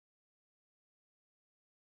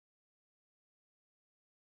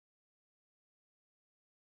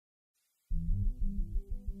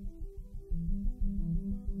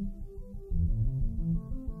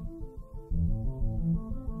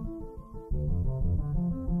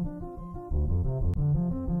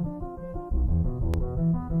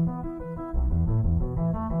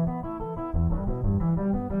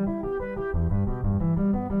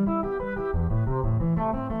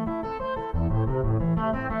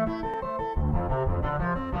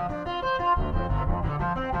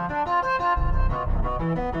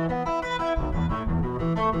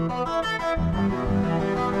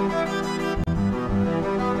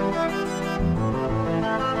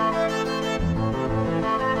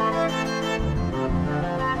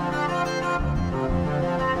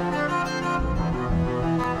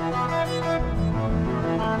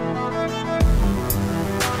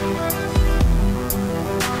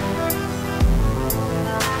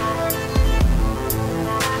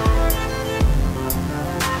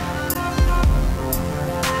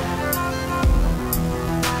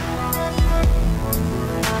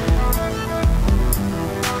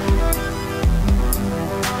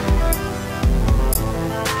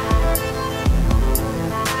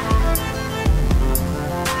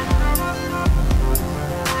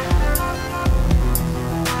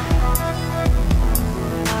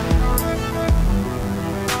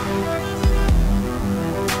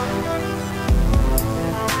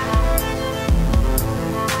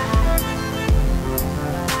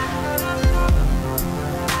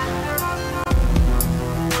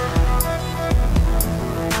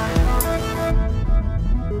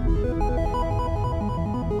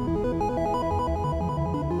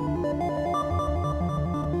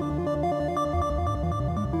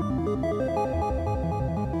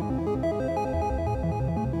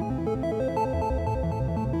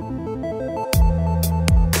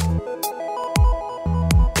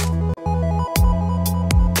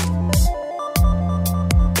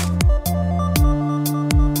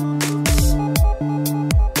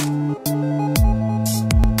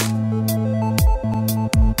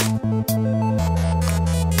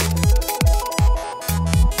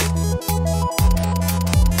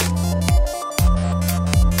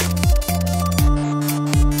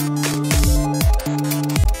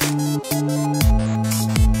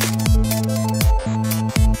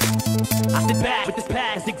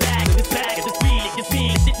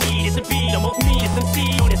knows me, it's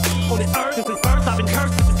MC on this earth. And since birth I've been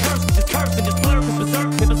cursed, this curse, and this blur, this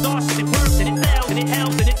berserk, and bizarre shit, it works, and it fails, and it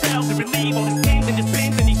helps, and it fails to relieve all this pain, and this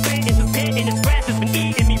pain, and these pains, this pit, and this grass has been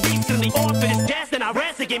eating me recently. Off of this gas, and I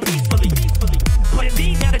rest again peacefully. But it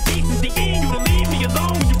leads out of decency in you to leave me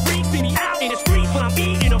alone when you freak, see me out in the streets when I'm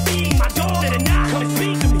eating or feeding my dog that are not come and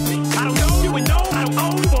speak to me. I don't know you and no, I don't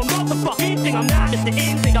owe you a motherfucking thing. I'm not just the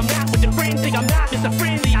end thing, I'm not with your friends thing, I'm not just a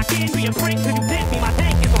friendly. I can be a prick till you piss me, my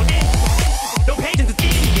tank is on end. No patience is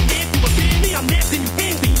in me, and if you offend me, I'm next and you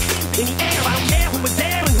envy. In the air, I don't care who was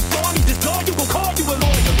there and who saw me, just know you will call you a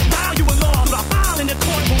lawyer. File you a law, so I file in the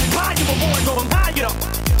court, will reply you a warrant.